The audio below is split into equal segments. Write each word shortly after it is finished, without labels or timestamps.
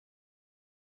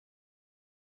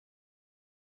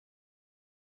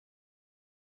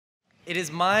It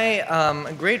is my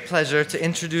great pleasure to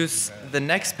introduce the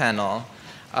next panel,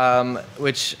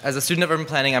 which, as a student of urban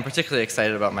planning, I'm particularly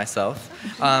excited about myself,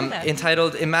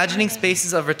 entitled Imagining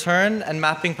Spaces of Return and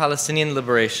Mapping Palestinian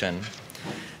Liberation.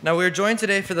 Now, we're joined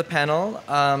today for the panel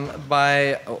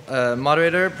by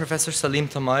moderator Professor Salim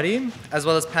Tamari, as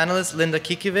well as panelists Linda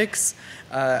Kikiewicz,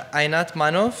 Einat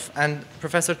Manoff, and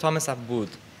Professor Thomas Aboud.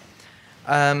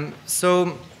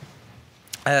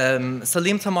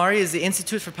 Salim Tamari is the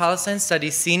Institute for Palestine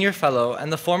Studies Senior Fellow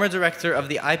and the former director of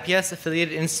the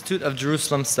IPS-affiliated Institute of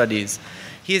Jerusalem Studies.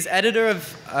 He is editor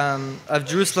of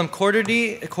Jerusalem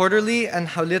Quarterly and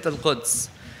Hawliyat al-Quds.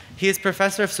 He is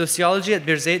professor of sociology at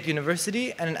Birzeit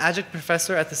University and an adjunct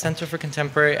professor at the Center for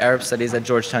Contemporary Arab Studies at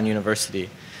Georgetown University.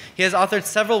 He has authored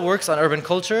several works on urban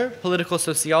culture, political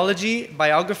sociology,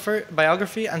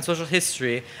 biography, and social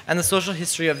history, and the social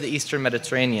history of the Eastern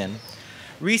Mediterranean.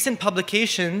 Recent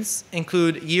publications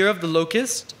include Year of the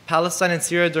Locust, Palestine and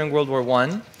Syria during World War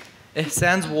I,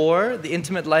 Ihsan's War, The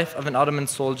Intimate Life of an Ottoman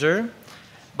Soldier,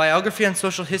 Biography and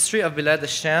Social History of Bilad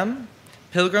al-Sham,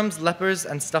 Pilgrims, Lepers,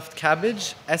 and Stuffed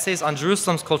Cabbage, Essays on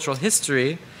Jerusalem's Cultural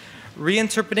History,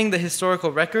 Reinterpreting the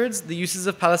Historical Records, The Uses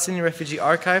of Palestinian Refugee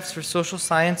Archives for Social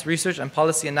Science, Research, and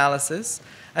Policy Analysis,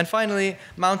 and finally,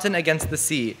 Mountain Against the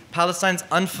Sea, Palestine's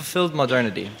Unfulfilled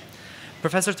Modernity.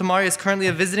 Professor Tamari is currently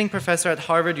a visiting professor at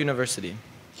Harvard University.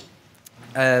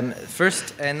 Of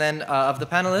the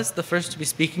panelists, the first to be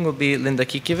speaking will be Linda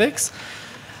Kikiewicz.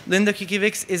 Linda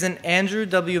Kikiewicz is an Andrew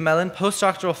W. Mellon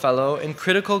postdoctoral fellow in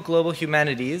critical global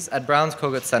humanities at Brown's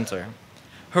Kogut Center.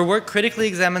 Her work critically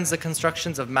examines the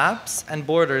constructions of maps and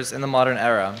borders in the modern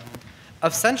era.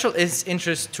 Of central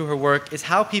interest to her work is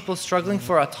how people struggling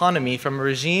for autonomy from a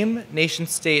regime,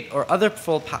 nation-state, or other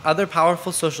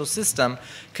powerful social system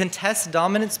contest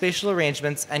dominant spatial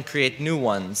arrangements and create new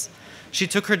ones. She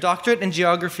took her doctorate in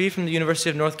geography from the University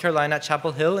of North Carolina at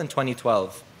Chapel Hill in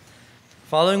 2012.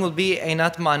 Following will be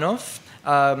Einat Manoff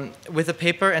with a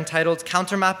paper entitled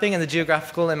Countermapping and the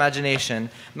Geographical Imagination,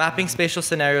 Mapping Spatial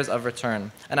Scenarios of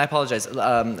Return. And I apologize,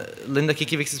 Linda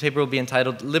Kikiewicz's paper will be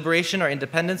entitled Liberation or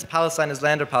Independence, Palestine as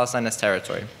Land or Palestine as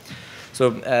Territory.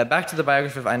 So back to the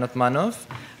biography of Einat Manoff.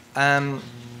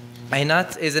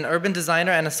 Einat is an urban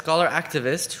designer and a scholar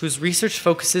activist whose research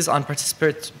focuses on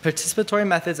participatory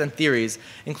methods and theories,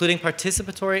 including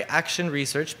participatory action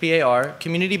research, PAR,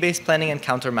 community-based planning, and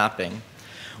countermapping.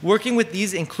 Working with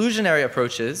these inclusionary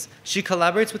approaches, she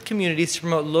collaborates with communities to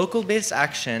promote local-based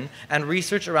action and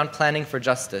research around planning for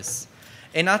justice.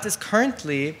 Einat is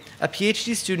currently a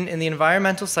PhD student in the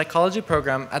Environmental Psychology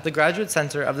program at the Graduate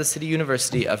Center of the City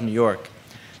University of New York.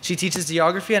 She teaches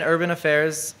geography and urban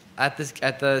affairs at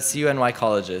the CUNY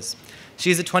colleges. She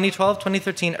is a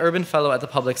 2012-2013 Urban Fellow at the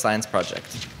Public Science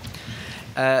Project.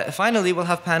 Finally, we'll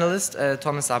have panelist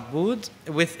Thomas Aboud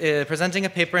presenting a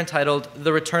paper entitled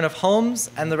The Return of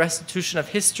Homes and the Restitution of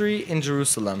History in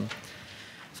Jerusalem.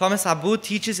 Thomas Aboud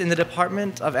teaches in the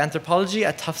Department of Anthropology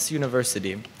at Tufts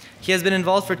University. He has been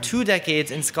involved for 2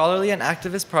 decades in scholarly and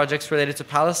activist projects related to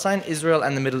Palestine, Israel,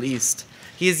 and the Middle East.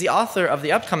 He is the author of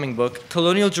the upcoming book,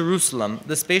 Colonial Jerusalem,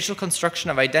 The Spatial Construction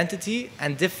of Identity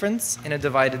and Difference in a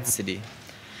Divided City.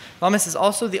 Thomas is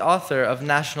also the author of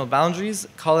National Boundaries,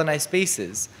 Colonized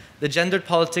Spaces, The Gendered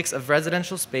Politics of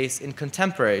Residential Space in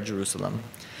Contemporary Jerusalem.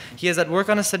 He is at work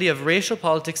on a study of racial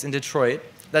politics in Detroit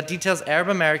that details Arab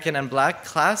American and Black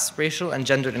class, racial, and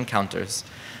gendered encounters.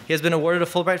 He has been awarded a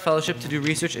Fulbright Fellowship to do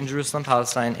research in Jerusalem,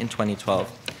 Palestine in 2012.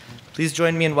 Please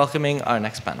join me in welcoming our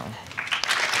next panel.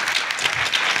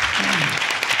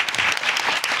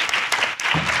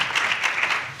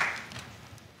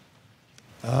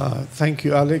 Thank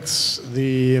you, Alex.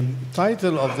 The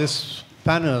title of this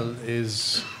panel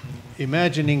is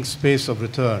Imagining Space of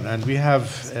Return, and we have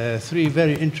 3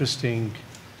 very interesting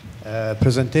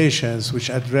presentations which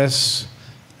address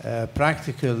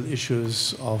practical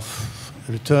issues of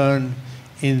return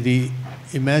in the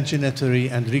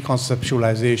imaginatory and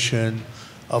reconceptualization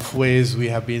of ways we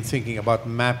have been thinking about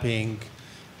mapping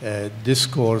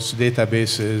discourse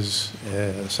databases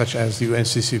such as the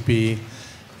UNCCP,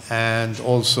 and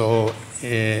also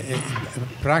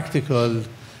practical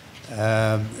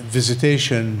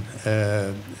visitation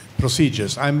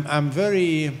procedures. I'm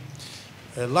very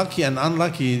lucky and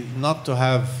unlucky not to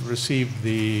have received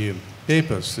the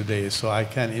papers today, so I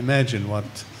can imagine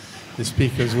what the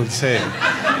speakers will say.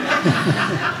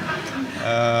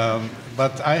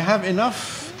 But I have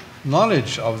enough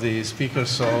knowledge of the speakers,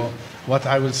 so what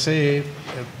I will say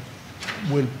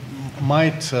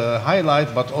might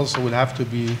highlight, but also will have to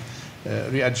be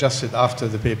readjusted after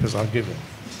the papers are given.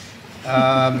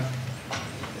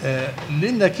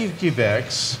 Linda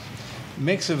Kikiewicz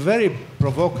makes a very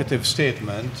provocative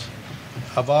statement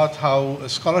about how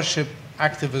scholarship,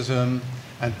 activism,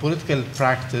 and political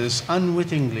practice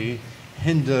unwittingly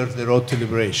hinder the road to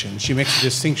liberation. She makes a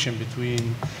distinction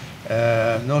between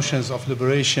notions of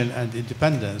liberation and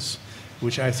independence,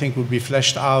 which I think will be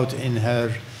fleshed out in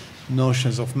her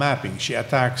notions of mapping. She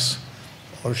attacks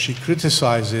or she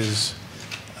criticizes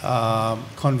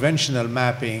conventional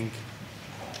mapping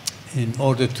in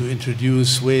order to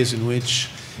introduce ways in which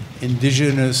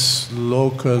indigenous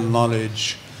local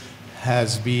knowledge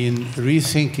has been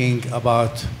rethinking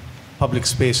about public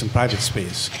space and private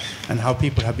space, and how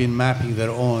people have been mapping their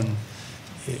own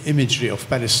imagery of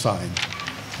Palestine.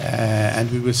 And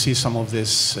we will see some of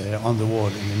this on the wall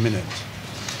in a minute.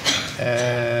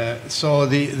 So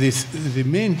the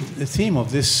main theme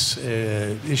of this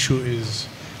issue is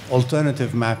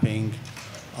alternative mapping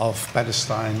of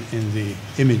Palestine in the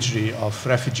imagery of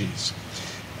refugees.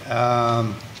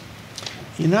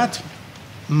 Inat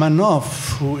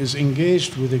Manoff, who is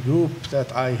engaged with a group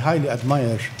that I highly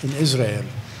admire in Israel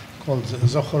called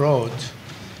Zochorot,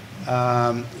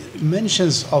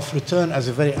 mentions of return as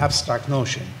a very abstract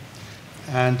notion.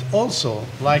 And also,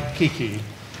 like Kiki,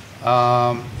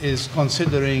 is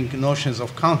considering notions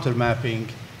of counter-mapping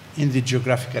in the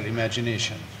geographical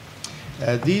imagination.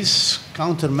 These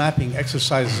counter-mapping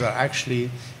exercises are actually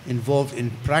involved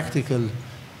in practical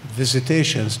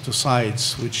visitations to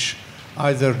sites which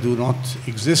either do not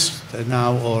exist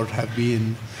now or have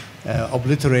been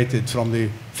obliterated from the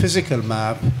physical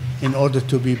map in order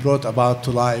to be brought about to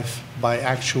life by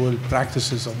actual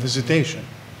practices of visitation.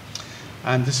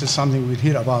 And this is something we'll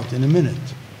hear about in a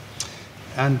minute.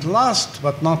 And last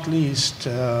but not least,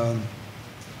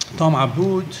 Tom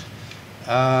Aboud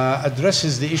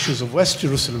addresses the issues of West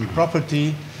Jerusalem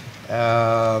property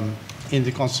in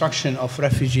the construction of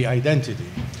refugee identity.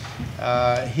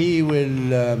 He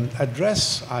will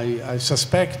address, I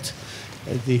suspect,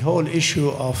 the whole issue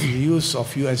of the use of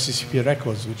UNCCP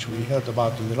records, which we heard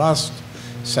about in the last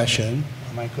session.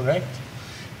 Am I correct?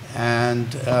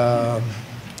 And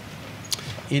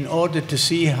in order to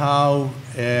see how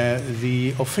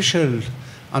the official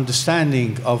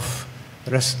understanding of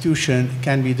restitution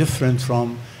can be different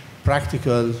from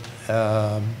practical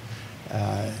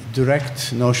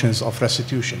direct notions of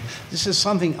restitution. This is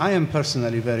something I am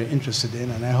personally very interested in,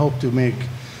 and I hope to make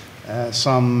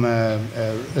some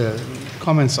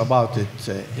comments about it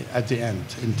at the end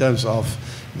in terms of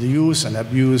the use and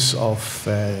abuse of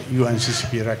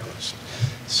UNCCP records.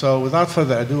 So without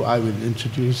further ado, I will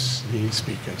introduce the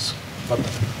speakers.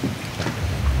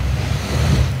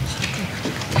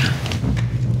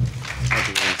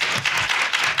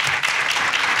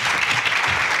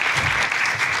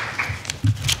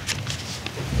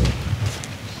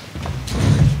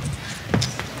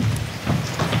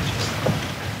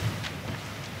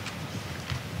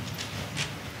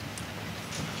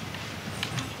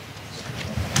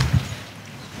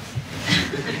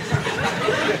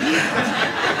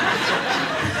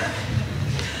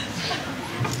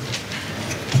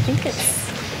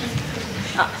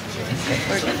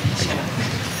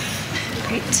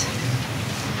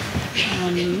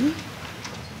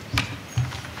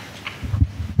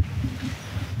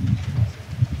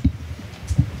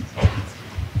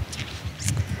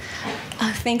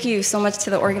 Thank you so much to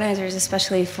the organizers,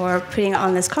 especially for putting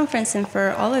on this conference, and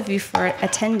for all of you for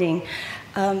attending.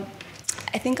 I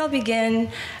think I'll begin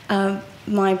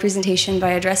my presentation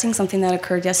by addressing something that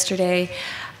occurred yesterday.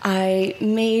 I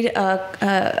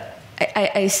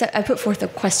put forth a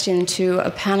question to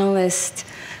a panelist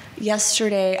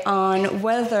yesterday on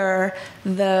whether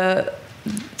the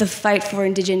fight for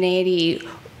indigeneity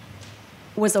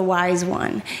was a wise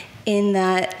one, in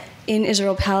that in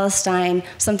Israel-Palestine,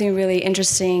 something really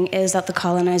interesting is that the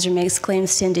colonizer makes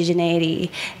claims to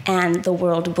indigeneity, and the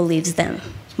world believes them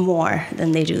more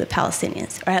than they do the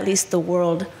Palestinians, or at least the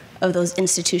world of those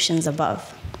institutions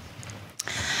above.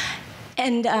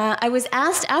 And I was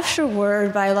asked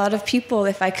afterward by a lot of people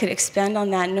if I could expand on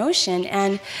that notion,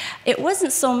 and it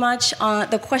wasn't so much on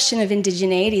the question of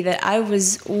indigeneity that I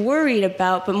was worried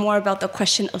about, but more about the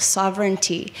question of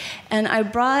sovereignty. And I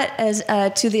brought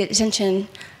to the attention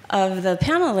of the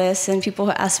panelists and people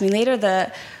who asked me later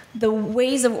the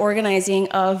ways of organizing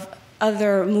of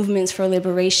other movements for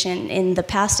liberation in the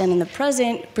past and in the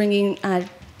present, bringing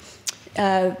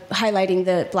highlighting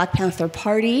the Black Panther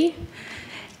Party,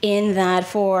 in that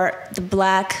for the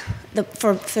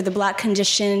black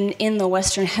condition in the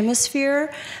Western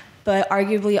Hemisphere, but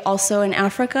arguably also in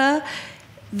Africa,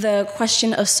 the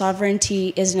question of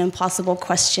sovereignty is an impossible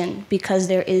question because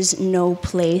there is no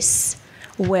place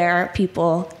where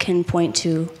people can point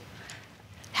to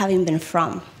having been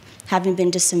from, having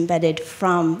been disembedded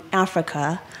from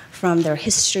Africa, from their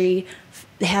history.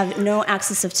 They have no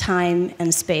access of time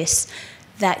and space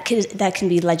that can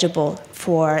be legible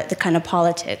for the kind of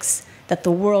politics that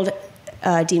the world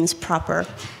deems proper.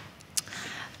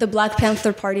 The Black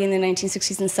Panther Party in the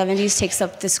 1960s and 70s takes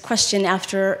up this question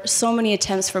after so many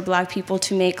attempts for Black people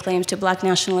to make claims to Black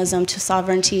nationalism, to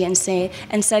sovereignty, and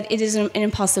said it is an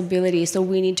impossibility, so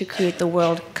we need to create the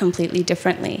world completely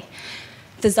differently.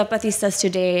 The Zapatistas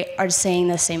today are saying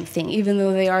the same thing, even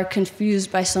though they are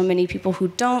confused by so many people who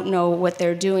don't know what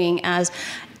they're doing as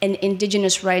an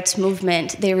indigenous rights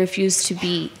movement. They refuse to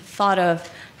be thought of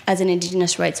as an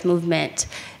indigenous rights movement.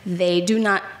 They do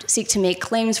not seek to make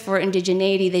claims for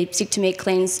indigeneity. They seek to make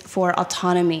claims for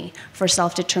autonomy, for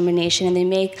self-determination, and they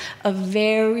make a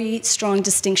very strong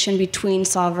distinction between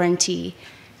sovereignty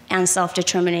and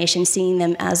self-determination, seeing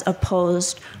them as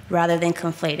opposed rather than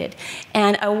conflated.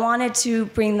 And I wanted to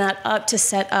bring that up to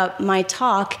set up my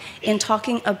talk in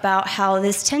talking about how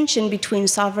this tension between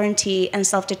sovereignty and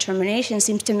self-determination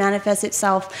seems to manifest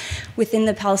itself within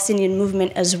the Palestinian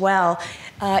movement as well,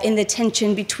 in the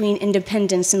tension between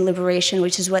independence and liberation,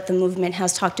 which is what the movement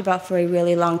has talked about for a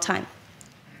really long time.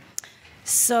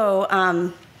 So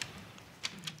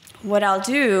what I'll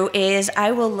do is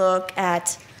I will look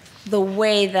at the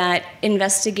way that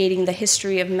investigating the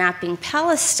history of mapping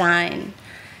Palestine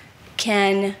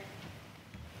can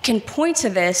point to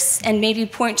this and maybe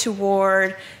point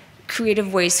toward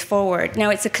creative ways forward.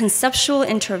 Now, it's a conceptual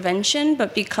intervention,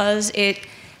 but because it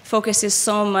focuses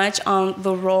so much on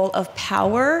the role of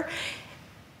power,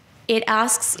 it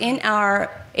asks in our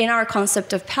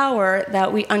concept of power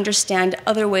that we understand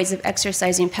other ways of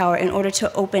exercising power in order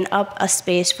to open up a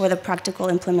space for the practical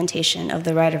implementation of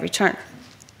the right of return.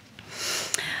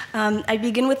 I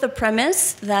begin with the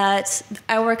premise that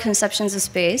our conceptions of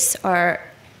space are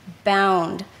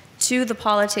bound to the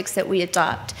politics that we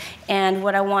adopt. And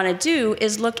what I want to do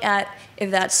is look at, if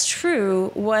that's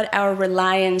true, what our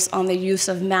reliance on the use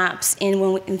of maps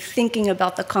in thinking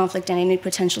about the conflict and any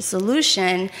potential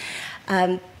solution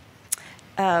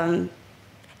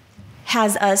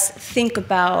has us think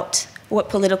about what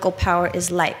political power is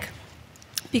like.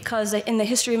 Because in the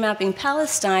history of mapping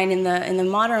Palestine in the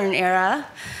modern era,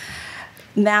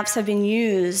 maps have been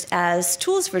used as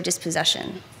tools for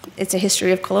dispossession. It's a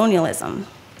history of colonialism.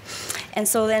 And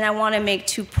so then I want to make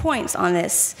 2 points on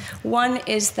this. One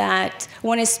is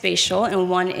spatial, and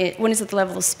one is at the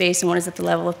level of space, and one is at the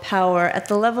level of power. At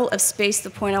the level of space, the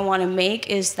point I want to make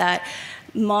is that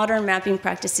modern mapping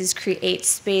practices create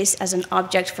space as an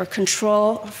object for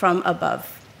control from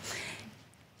above.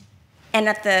 And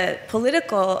at the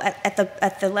political, at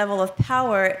the level of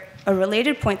power, a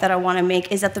related point that I want to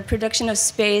make is that the production of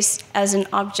space as an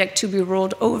object to be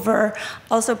ruled over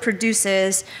also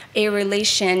produces a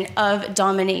relation of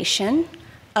domination,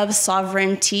 of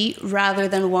sovereignty, rather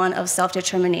than one of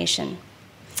self-determination.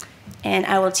 And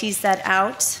I will tease that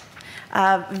out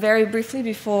very briefly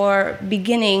before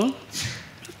beginning.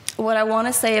 What I want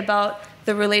to say about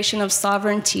the relation of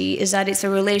sovereignty is that it's a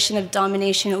relation of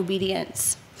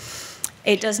domination-obedience.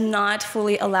 It does not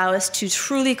fully allow us to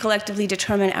truly collectively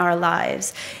determine our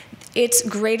lives. Its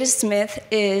greatest myth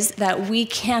is that we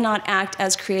cannot act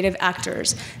as creative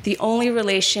actors. The only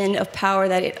relation of power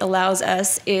that it allows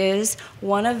us is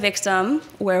one of victim,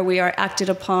 where we are acted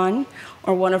upon,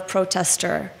 or one of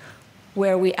protester,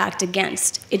 where we act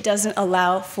against. It doesn't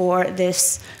allow for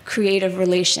this creative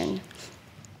relation.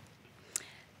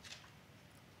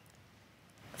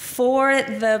 For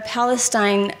the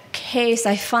Palestine case,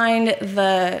 I find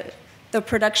the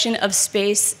production of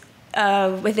space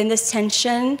within this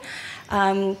tension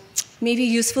may be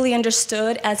usefully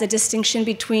understood as a distinction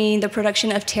between the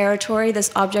production of territory,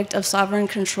 this object of sovereign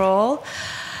control,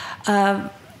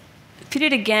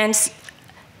 pitted against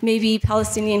maybe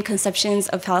Palestinian conceptions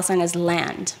of Palestine as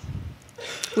land,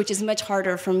 which is much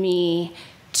harder for me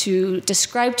to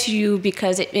describe to you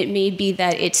because it may be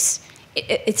that it's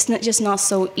not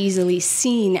so easily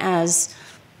seen as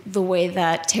the way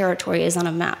that territory is on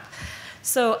a map.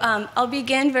 So I'll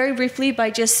begin very briefly by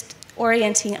just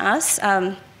orienting us.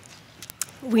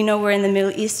 We know we're in the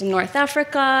Middle East and North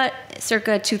Africa,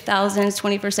 circa 2000s,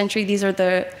 21st century. These are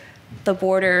the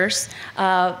borders.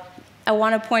 I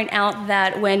want to point out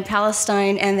that when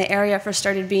Palestine and the area first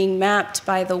started being mapped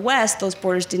by the West, those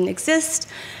borders didn't exist.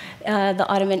 The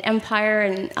Ottoman Empire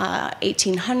in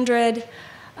 1800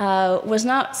 was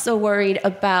not so worried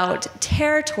about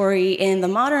territory in the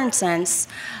modern sense,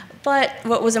 but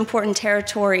what was important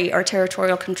territory or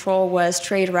territorial control was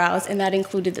trade routes, and that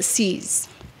included the seas.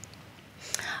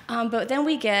 But then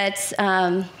we get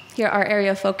here, our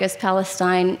area of focus,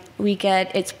 Palestine, we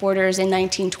get its borders in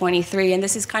 1923, and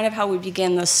this is kind of how we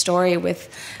begin the story with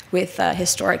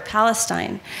historic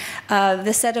Palestine.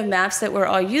 The set of maps that we're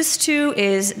all used to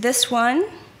is this one,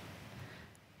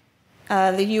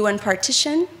 the UN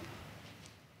partition,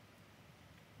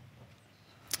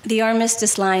 the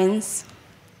armistice lines,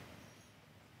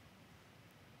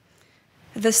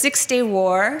 the Six-Day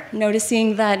War,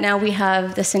 noticing that now we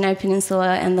have the Sinai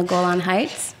Peninsula and the Golan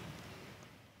Heights,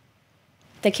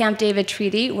 the Camp David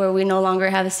Treaty, where we no longer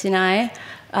have the Sinai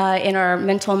in our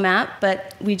mental map,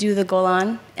 but we do the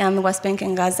Golan and the West Bank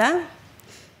and Gaza.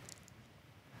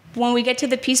 When we get to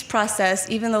the peace process,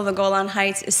 even though the Golan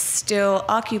Heights is still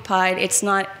occupied, it's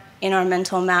not in our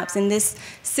mental maps. And this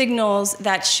signals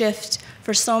that shift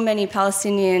for so many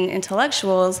Palestinian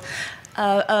intellectuals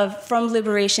from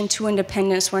liberation to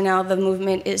independence, where now the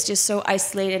movement is just so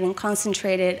isolated and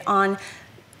concentrated on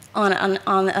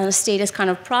a status kind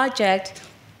of project.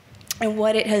 And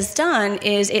what it has done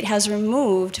is it has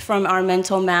removed from our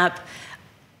mental map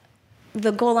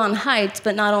the Golan Heights,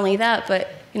 but not only that, but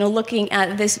looking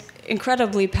at this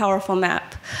incredibly powerful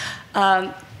map,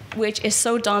 which is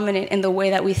so dominant in the way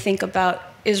that we think about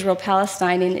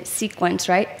Israel-Palestine in its sequence,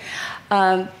 right?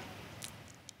 A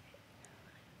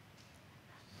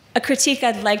critique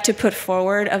I'd like to put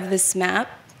forward of this map,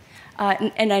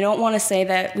 and I don't want to say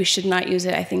that we should not use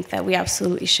it. I think that we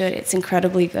absolutely should. It's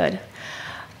incredibly good.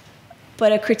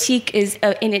 But a critique is,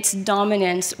 in its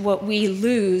dominance, what we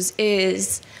lose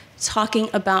is talking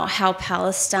about how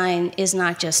Palestine is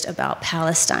not just about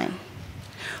Palestine.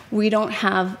 We don't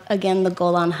have, again, the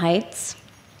Golan Heights.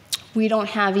 We don't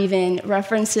have even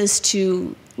references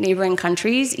to neighboring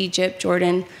countries, Egypt,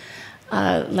 Jordan,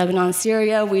 Lebanon,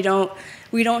 Syria. We don't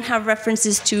have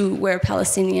references to where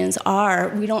Palestinians are.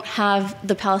 We don't have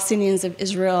the Palestinians of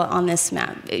Israel on this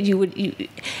map.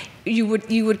 You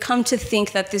would come to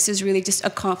think that this is really just a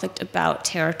conflict about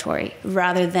territory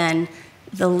rather than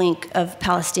the link of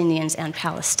Palestinians and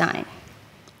Palestine,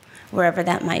 wherever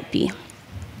that might be.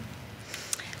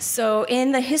 So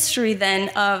in the history then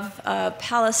of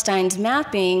Palestine's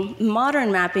mapping,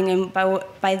 modern mapping, and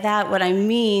by that what I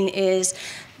mean is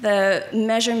the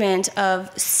measurement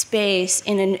of space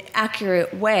in an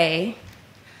accurate way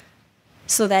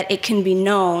so that it can be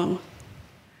known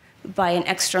by an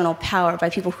external power, by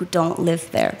people who don't live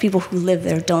there. People who live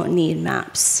there don't need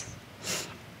maps.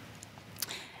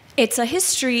 It's a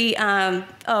history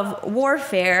of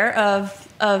warfare, of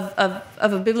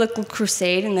a biblical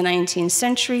crusade in the 19th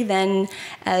century, then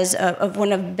of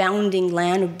one of bounding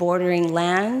land, of bordering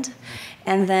land,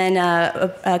 and then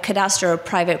a cadastre of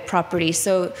private property.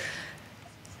 So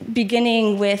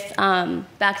beginning with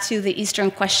back to the Eastern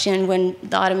question, when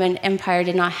the Ottoman Empire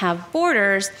did not have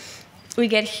borders, we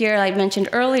get here, like I mentioned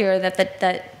earlier,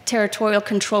 that territorial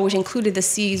control, which included the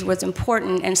seas, was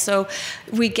important. And so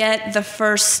we get the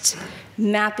first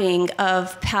mapping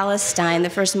of Palestine, the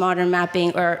first modern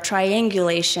mapping or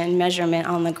triangulation measurement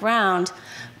on the ground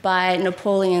by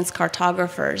Napoleon's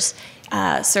cartographers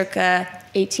circa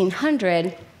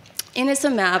 1800. And it's a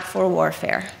map for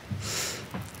warfare.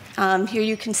 Here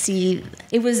you can see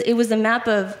it was a map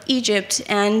of Egypt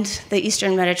and the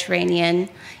Eastern Mediterranean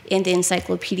in the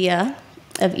Encyclopedia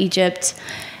of Egypt.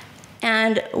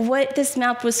 And what this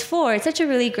map was for, it's such a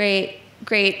really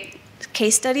great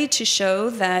case study to show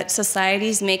that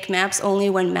societies make maps only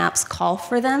when maps call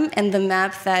for them. And the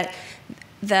map that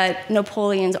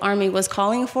Napoleon's army was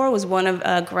calling for was one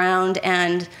of ground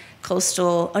and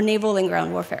coastal, naval and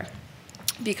ground warfare.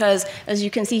 Because as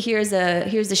you can see, here's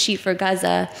a sheet for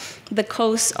Gaza. The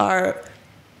coasts are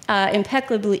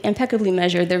impeccably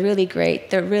measured. They're really great.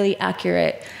 They're really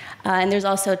accurate. And there's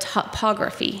also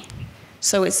topography.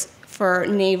 So it's for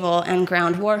naval and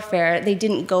ground warfare. They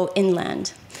didn't go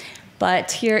inland.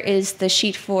 But here is the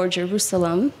sheet for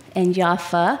Jerusalem and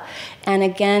Jaffa. And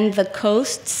again, the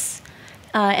coasts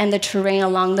and the terrain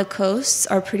along the coasts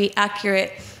are pretty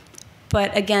accurate.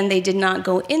 But again, they did not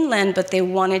go inland, but they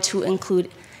wanted to include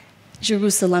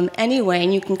Jerusalem anyway.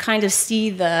 And you can kind of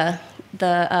see the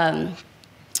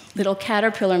little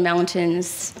caterpillar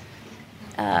mountains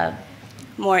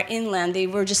more inland.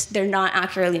 They're not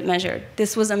accurately measured.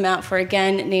 This was a map for,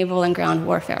 again, naval and ground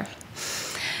warfare.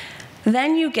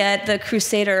 Then you get the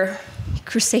Crusader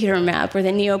map, or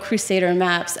the Neo-Crusader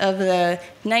maps of the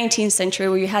 19th century,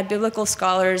 where you had biblical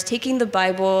scholars taking the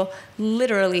Bible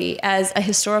literally as a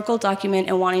historical document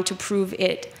and wanting to prove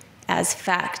it as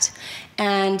fact.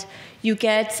 And you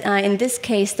get, in this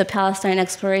case, the Palestine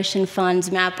Exploration Fund's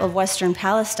map of Western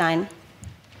Palestine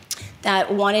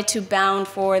that wanted to bound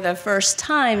for the first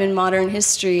time in modern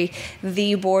history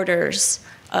the borders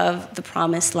of the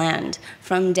Promised Land,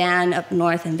 from Dan up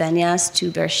north in Benyas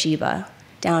to Beersheba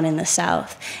down in the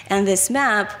south. And this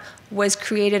map was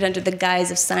created under the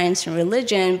guise of science and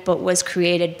religion, but was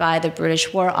created by the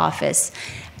British War Office,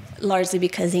 largely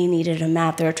because they needed a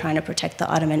map. They were trying to protect the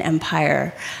Ottoman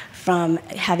Empire from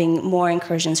having more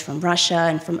incursions from Russia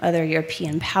and from other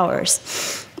European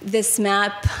powers. This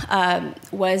map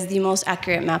was the most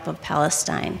accurate map of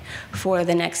Palestine for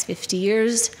the next 50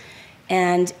 years,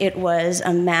 and it was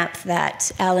a map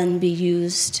that Allenby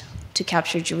used to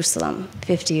capture Jerusalem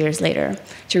 50 years later.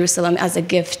 Jerusalem as a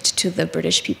gift to the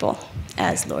British people,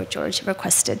 as Lord George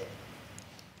requested.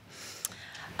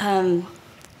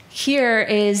 Here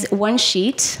is one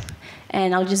sheet,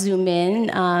 and I'll just zoom in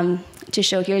to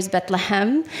show here's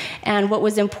Bethlehem. And what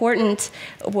was important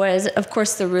was, of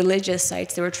course, the religious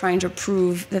sites. They were trying to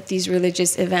prove that these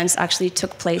religious events actually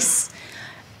took place.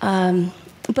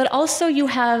 But also you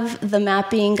have the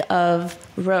mapping of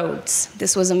roads.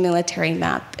 This was a military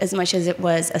map as much as it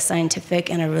was a scientific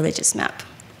and a religious map.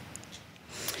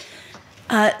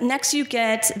 Next you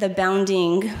get the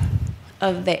bounding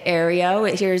of the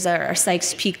area. Here's our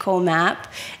Sykes-Picot map.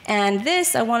 And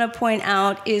this, I want to point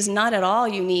out, is not at all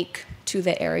unique to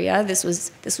the area. This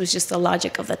was just the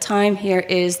logic of the time. Here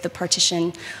is the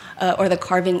partition or the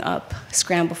carving up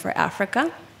scramble for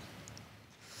Africa.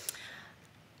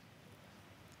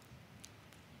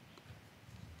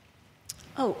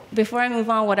 Oh, before I move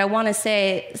on, what I want to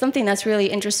say, something that's really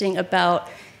interesting about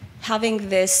having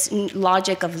this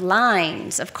logic of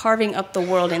lines, of carving up the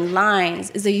world in lines,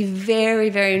 is a very,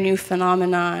 very new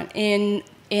phenomenon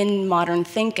in modern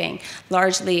thinking,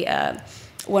 largely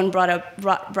one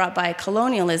brought by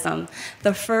colonialism.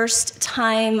 The first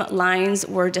time lines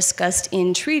were discussed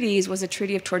in treaties was a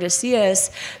Treaty of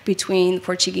Tordesillas between the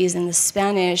Portuguese and the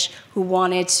Spanish, who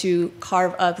wanted to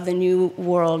carve up the new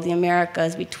world, the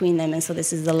Americas, between them. And so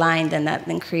this is the line that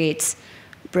then creates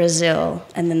Brazil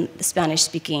and then the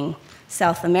Spanish-speaking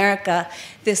South America.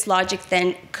 This logic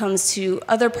then comes to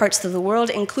other parts of the world,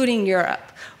 including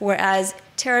Europe, whereas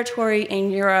territory in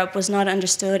Europe was not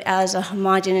understood as a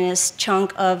homogeneous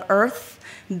chunk of earth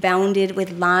bounded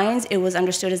with lines. It was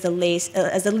understood as a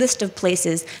list of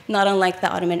places, not unlike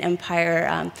the Ottoman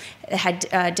Empire. It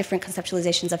had different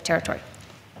conceptualizations of territory.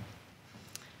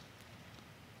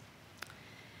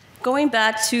 Going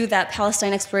back to that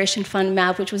Palestine Exploration Fund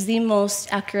map, which was the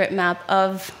most accurate map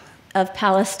of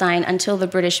Palestine until the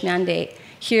British Mandate,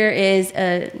 here is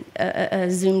a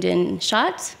zoomed-in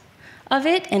shot of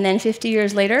it, and then 50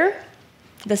 years later,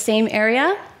 the same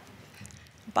area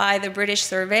by the British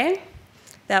survey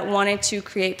that wanted to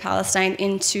create Palestine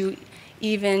into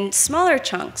even smaller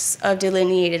chunks of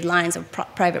delineated lines of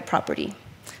private property.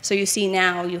 So you see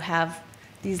now you have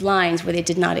these lines where they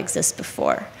did not exist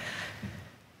before.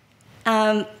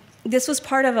 This was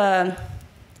part of a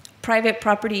private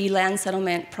property land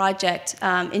settlement project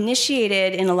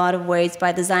initiated in a lot of ways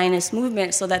by the Zionist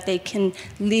movement so that they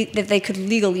could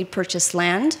legally purchase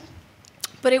land.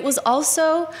 But it was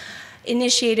also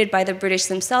initiated by the British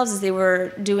themselves, as they were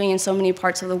doing in so many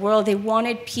parts of the world. They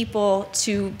wanted people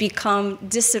to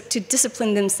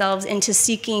discipline themselves into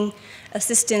seeking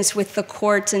assistance with the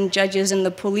courts and judges and the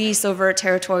police over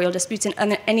territorial disputes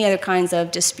and any other kinds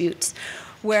of disputes.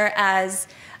 Whereas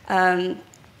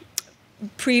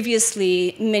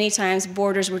previously, many times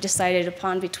borders were decided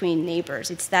upon between neighbors.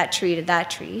 It's that tree to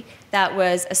that tree. That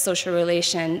was a social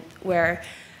relation where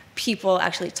people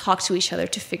actually talk to each other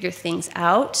to figure things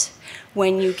out.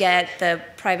 When you get the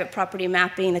private property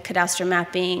mapping, the cadastral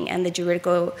mapping, and the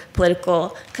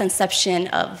juridico-political conception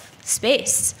of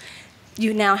space,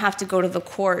 you now have to go to the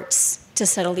courts to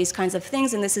settle these kinds of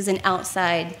things, and this is an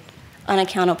outside,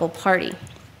 unaccountable party.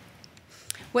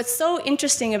 What's so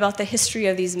interesting about the history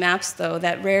of these maps, though,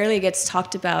 that rarely gets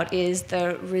talked about is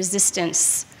the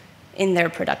resistance in their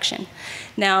production.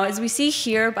 Now, as we see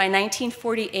here, by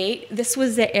 1948, this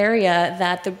was the area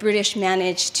that the British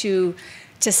managed to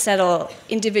settle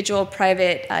individual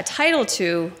private title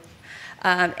to,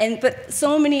 but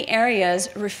so many areas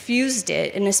refused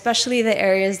it, and especially the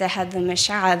areas that had the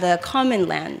Masha'a, the common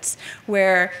lands,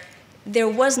 where there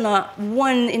was not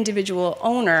one individual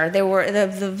owner. There were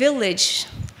the village.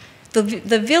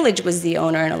 The village was the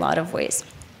owner in a lot of ways.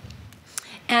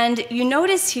 And you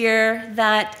notice here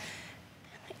that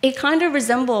it kind of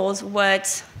resembles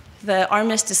what the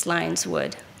armistice lines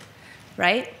would,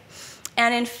 right?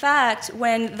 And in fact,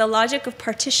 when the logic of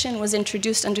partition was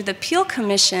introduced under the Peel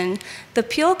Commission,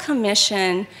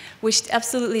 which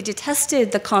absolutely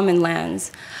detested the common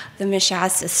lands, the Masha'a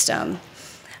system,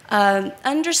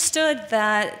 understood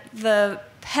that the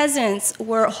peasants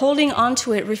were holding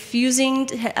onto it, refusing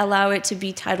to allow it to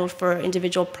be titled for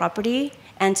individual property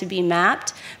and to be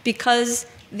mapped because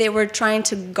they were trying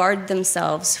to guard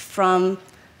themselves from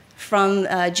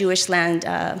Jewish land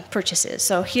purchases.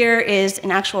 So here is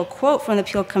an actual quote from the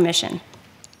Peel Commission.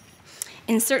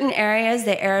 In certain areas,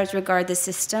 the Arabs regard the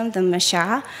system, the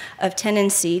masha, of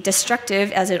tenancy,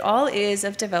 destructive as it all is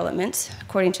of development,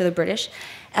 according to the British,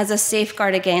 as a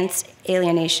safeguard against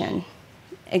alienation.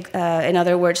 In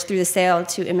other words, through the sale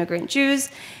to immigrant Jews,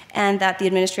 and that the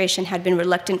administration had been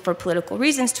reluctant for political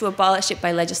reasons to abolish it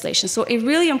by legislation. So a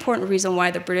really important reason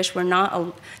why the British were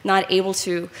not able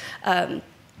to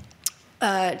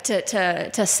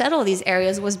settle these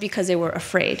areas was because they were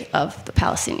afraid of the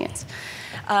Palestinians.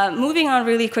 Moving on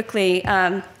really quickly,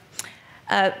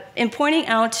 in pointing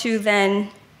out to then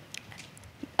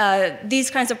these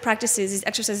kinds of practices, these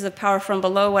exercises of power from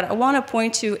below, what I want to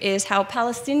point to is how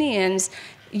Palestinians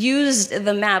used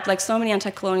the map, like so many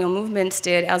anti-colonial movements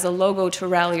did, as a logo to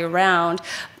rally around.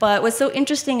 But what's so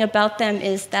interesting about them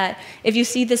is that if you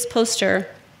see this poster,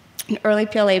 an early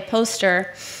PLA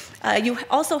poster, you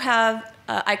also have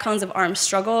icons of armed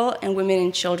struggle and women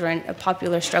and children, a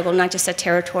popular struggle, not just a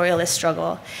territorialist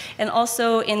struggle. And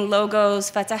also in logos,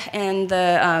 Fatah and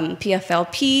the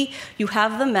PFLP, you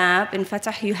have the map. In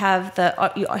Fatah, you have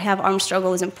armed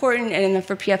struggle is important, and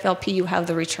for PFLP, you have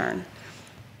the return.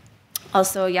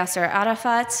 Also, Yasser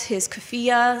Arafat, his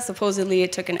kafiyah, supposedly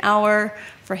it took an hour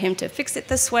for him to fix it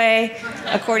this way,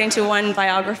 according to one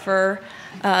biographer.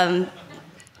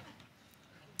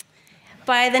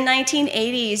 By the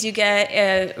 1980s,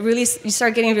 you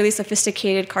start getting really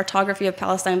sophisticated cartography of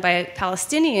Palestine by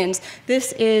Palestinians.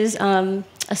 This is a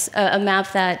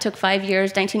map that took 5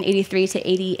 years, 1983 to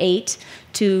 88,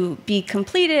 to be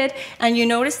completed. And you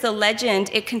notice the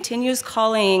legend, it continues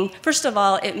calling, first of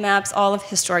all, it maps all of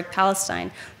historic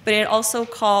Palestine, but it also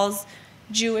calls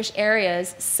Jewish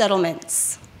areas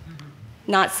settlements,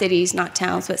 not cities, not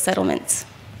towns, but settlements.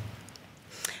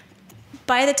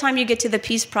 By the time you get to the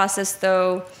peace process,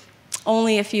 though,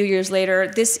 only a few years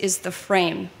later, this is the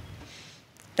frame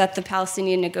that the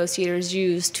Palestinian negotiators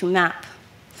used to map.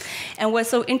 And what's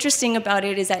so interesting about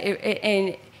it is that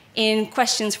in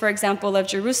questions, for example, of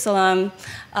Jerusalem,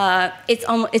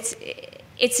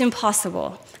 it's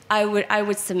impossible. I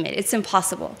would submit it's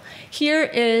impossible. Here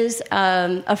is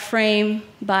a frame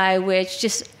by which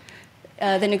just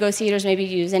the negotiators maybe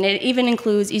use, and it even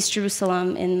includes East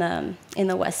Jerusalem in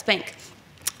the West Bank.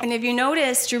 And if you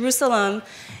notice, Jerusalem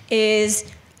is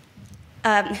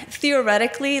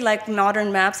theoretically like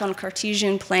modern maps on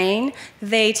Cartesian plane.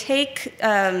 They take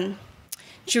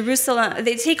Jerusalem,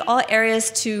 they take all areas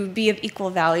to be of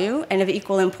equal value and of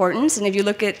equal importance. And if you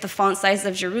look at the font size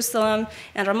of Jerusalem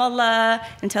and Ramallah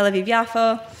and Tel Aviv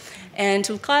Yafo and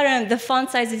Tulkarem, the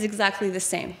font size is exactly the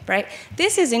same, right?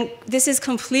 This is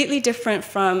completely different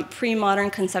from pre-modern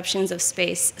conceptions of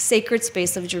space, sacred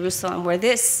space of Jerusalem, where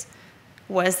this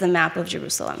was the map of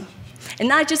Jerusalem. And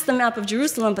not just the map of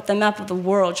Jerusalem, but the map of the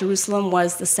world. Jerusalem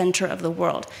was the center of the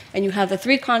world. And you have the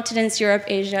 3 continents, Europe,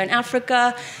 Asia, and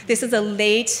Africa. This is a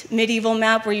late medieval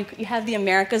map where you have the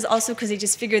Americas also because they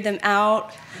just figured them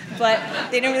out. But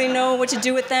they didn't really know what to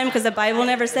do with them because the Bible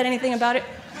never said anything about it,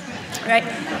 right?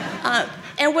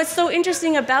 And what's so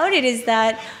interesting about it is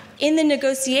that in the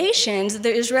negotiations, the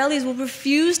Israelis will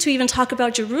refuse to even talk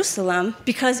about Jerusalem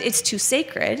because it's too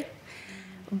sacred.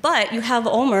 But you have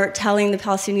Olmert telling the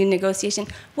Palestinian negotiation,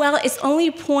 well, it's only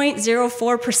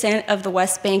 0.04% of the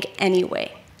West Bank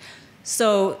anyway.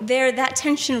 So there, that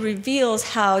tension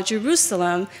reveals how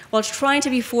Jerusalem, while trying to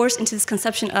be forced into this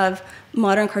conception of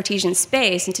modern Cartesian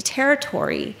space, into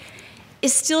territory,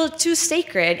 is still too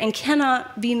sacred and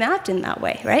cannot be mapped in that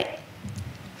way, right?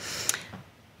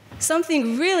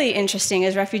 Something really interesting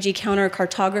is refugee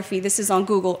counter-cartography. This is on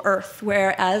Google Earth,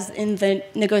 whereas in the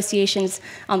negotiations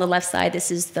on the left side,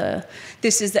 this is the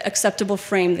acceptable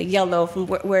frame, the yellow, from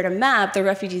where to map. The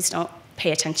refugees don't pay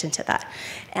attention to that.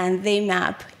 And they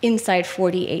map inside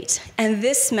 48. And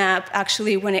this map,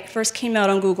 actually, when it first came out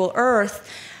on Google Earth,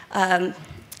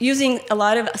 using a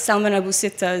lot of Salman Abu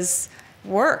Sitta's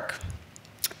work,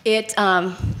 it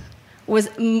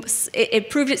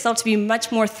proved itself to be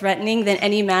much more threatening than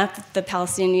any map that the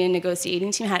Palestinian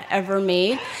negotiating team had ever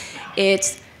made.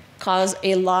 It caused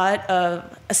a lot of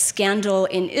a scandal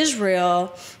in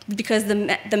Israel because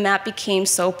the map became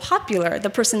so popular. The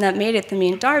person that made it,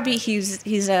 Thamin Darby, he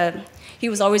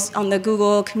was always on the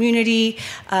Google community,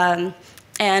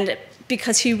 and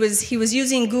because he was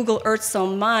using Google Earth so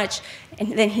much,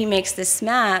 and then he makes this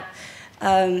map.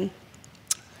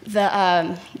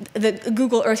 the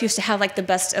Google Earth used to have like the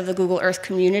best of the Google Earth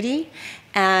community,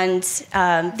 and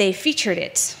they featured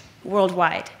it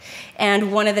worldwide.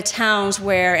 And one of the towns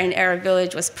where an Arab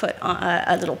village was put on,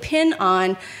 a little pin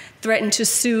on threatened to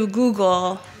sue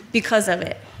Google because of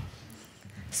it.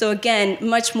 So again,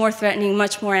 much more threatening,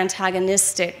 much more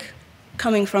antagonistic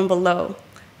coming from below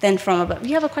than from above.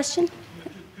 You have a question?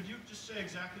 Could you just say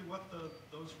exactly what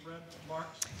those red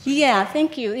marks? Yeah,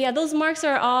 thank you. Yeah, those marks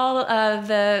are all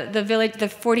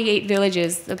the 48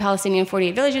 villages, the Palestinian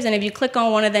 48 villages. And if you click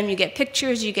on one of them, you get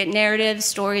pictures, you get narratives,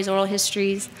 stories, oral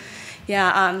histories.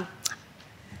 Yeah.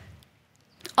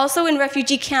 Also in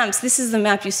refugee camps, this is the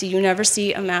map you see. You never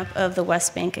see a map of the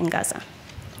West Bank and Gaza,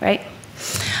 right?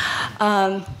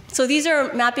 So these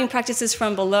are mapping practices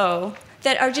from below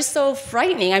that are just so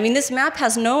frightening. I mean, this map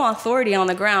has no authority on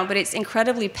the ground, but it's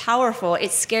incredibly powerful.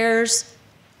 It scares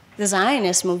the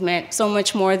Zionist movement so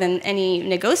much more than any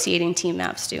negotiating team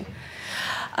maps do.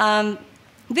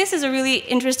 This is a really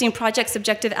interesting project,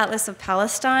 Subjective Atlas of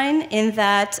Palestine, in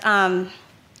that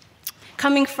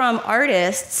coming from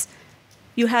artists,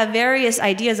 you have various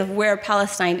ideas of where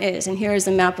Palestine is. And here is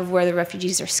a map of where the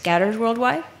refugees are scattered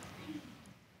worldwide.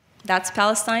 That's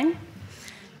Palestine.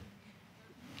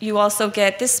 You also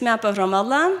get this map of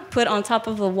Ramallah put on top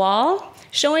of the wall,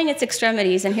 showing its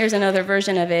extremities. And here's another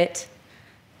version of it.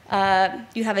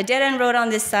 You have a dead-end road on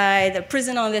this side, a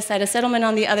prison on this side, a settlement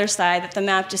on the other side that the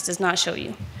map just does not show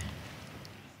you.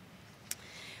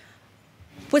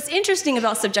 What's interesting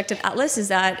about Subjective Atlas is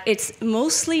that it's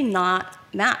mostly not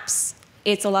maps.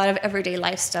 It's a lot of everyday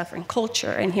life stuff and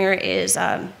culture. And here is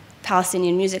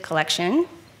Palestinian music collection.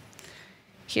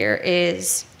 Here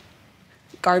is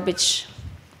garbage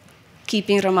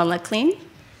keeping Ramallah clean.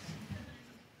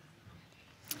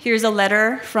 Here's a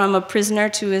letter from a prisoner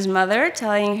to his mother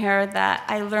telling her that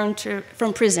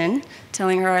from prison,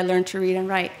 telling her I learned to read and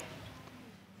write.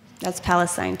 That's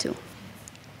Palestine too.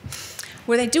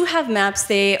 Where they do have maps,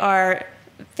 they are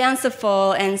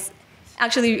fanciful and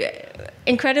actually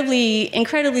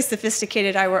incredibly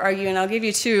sophisticated, I would argue, and I'll give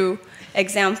you two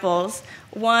examples.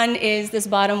 One is this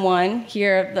bottom one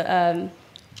here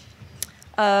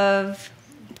of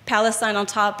Palestine on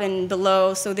top and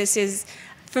below. So this is,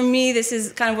 for me, this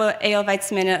is kind of what A.L.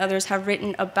 Weizmann and others have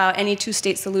written about. Any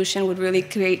two-state solution would really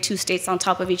create two states on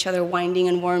top of each other, winding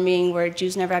and warming, where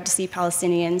Jews never had to see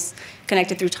Palestinians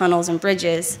connected through tunnels and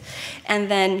bridges.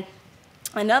 And then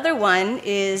another one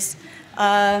is,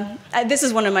 this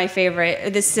is one of my favorite.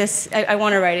 I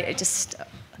want to write it, just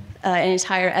an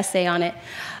entire essay on it.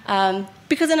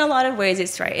 Because in a lot of ways,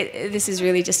 it's right. This is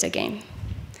really just a game.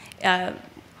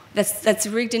 That's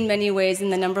rigged in many ways in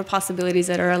the number of possibilities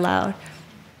that are allowed.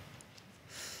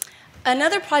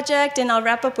 Another project, and I'll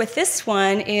wrap up with this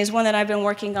one, is one that I've been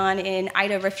working on in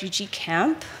Aida refugee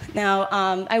camp. Now,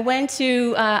 I went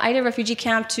to Aida refugee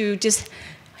camp to just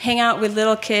hang out with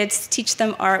little kids, teach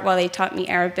them art while they taught me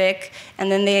Arabic.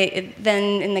 And then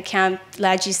in the camp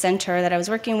Laji Center that I was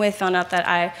working with found out that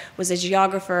I was a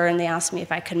geographer, and they asked me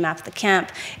if I could map the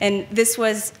camp. And this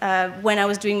was when I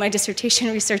was doing my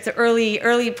dissertation research, the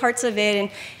early parts of it.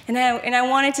 And I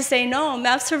wanted to say, no,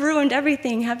 maps have ruined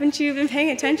everything. Haven't you been paying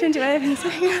attention to what I've been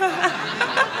saying?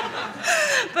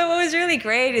 But what was really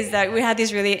great is that we had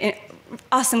these really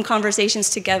awesome conversations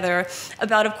together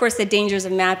about, of course, the dangers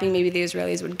of mapping. Maybe the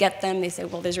Israelis would get them. They say,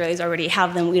 well, the Israelis already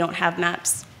have them. We don't have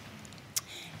maps.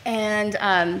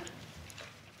 And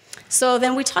so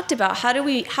then we talked about how do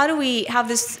we have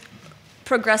this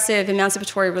progressive,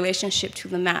 emancipatory relationship to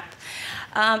the map.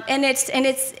 And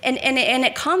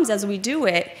it comes as we do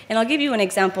it. And I'll give you an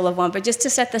example of one, but just to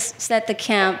set the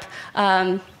camp.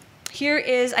 Here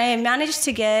is, I managed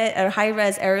to get a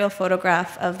high-res aerial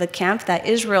photograph of the camp that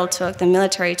Israel took, the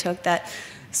military took, that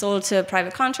sold to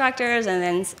private contractors, and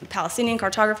then a Palestinian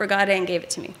cartographer got it and gave it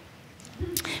to me.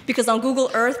 Because on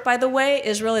Google Earth, by the way,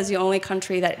 Israel is the only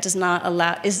country that does not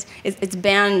allow, it's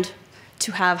banned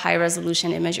to have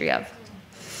high-resolution imagery of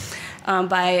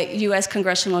by US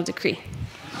congressional decree.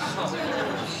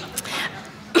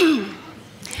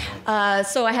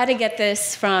 So I had to get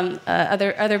this from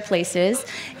other places,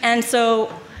 and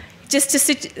so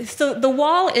so the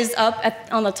wall is up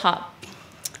on the top,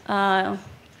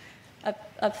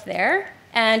 up there,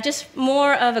 and just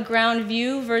more of a ground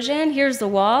view version. Here's the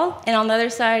wall, and on the other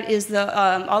side is the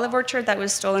olive orchard that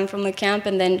was stolen from the camp,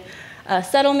 and then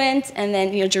settlement, and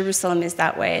then Jerusalem is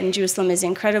that way, and Jerusalem is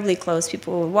incredibly close.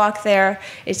 People will walk there.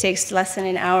 It takes less than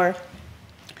an hour.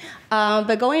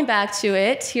 But going back to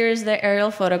it, here's the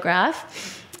aerial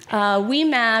photograph. We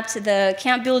mapped the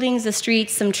camp buildings, the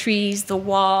streets, some trees, the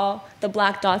wall. The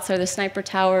black dots are the sniper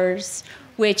towers.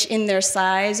 which in their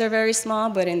size are very small,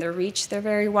 but in their reach they're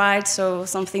very wide. So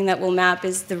something that will map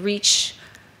is the reach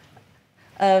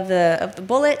of the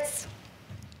bullets.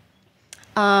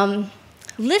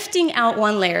 Lifting out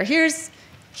one layer. Here's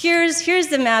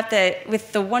the map that,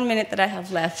 with the 1 minute that I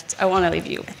have left, I want to leave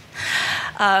you with.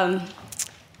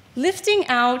 Lifting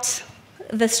out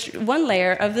one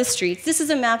layer of the streets. This is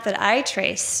a map that I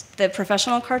traced, the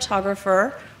professional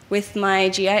cartographer, with my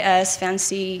GIS,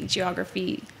 fancy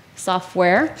geography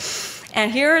software.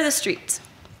 And here are the streets,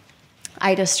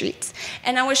 Ida streets.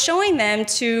 And I was showing them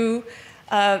to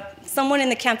someone in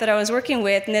the camp that I was working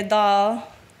with, Nidal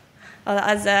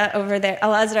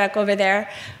Al-Azraq over there,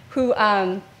 who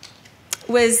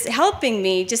was helping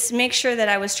me just make sure that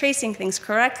I was tracing things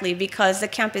correctly, because the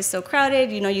camp is so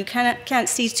crowded, you can't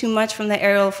see too much from the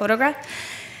aerial photograph.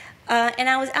 And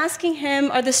I was asking him,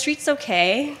 are the streets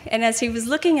okay? And as he was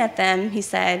looking at them, he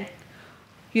said,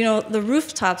 the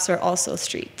rooftops are also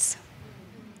streets.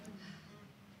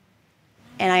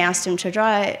 And I asked him to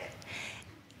draw it.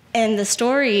 And the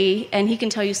story, and he can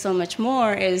tell you so much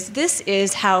more, is this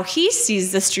is how he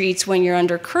sees the streets when you're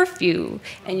under curfew,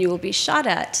 and you will be shot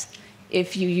at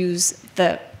if you use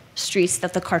the streets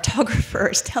that the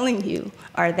cartographer is telling you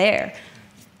are there.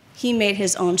 He made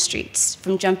his own streets,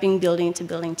 from jumping building to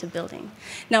building to building.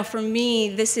 Now, for me,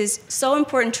 this is so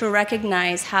important to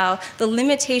recognize how the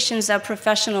limitations of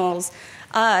professionals,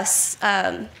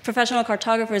 professional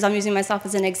cartographers, I'm using myself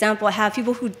as an example, have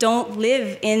people who don't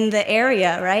live in the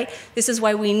area, right? This is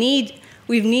why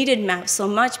we've needed maps so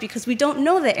much, because we don't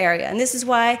know the area. And this is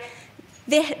why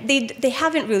they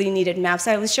haven't really needed maps.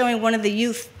 I was showing one of the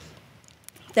youth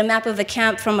the map of the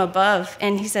camp from above,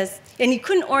 and he says, and he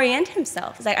couldn't orient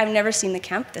himself. He's like, I've never seen the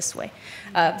camp this way,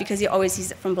 because he always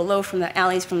sees it from below, from the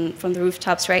alleys, from the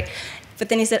rooftops, right? But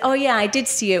then he said, oh yeah, I did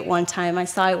see it one time. I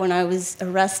saw it when I was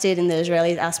arrested, and the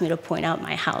Israelis asked me to point out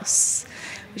my house,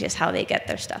 which is how they get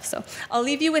their stuff. So I'll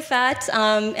leave you with that,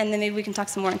 and then maybe we can talk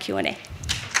some more in Q&A.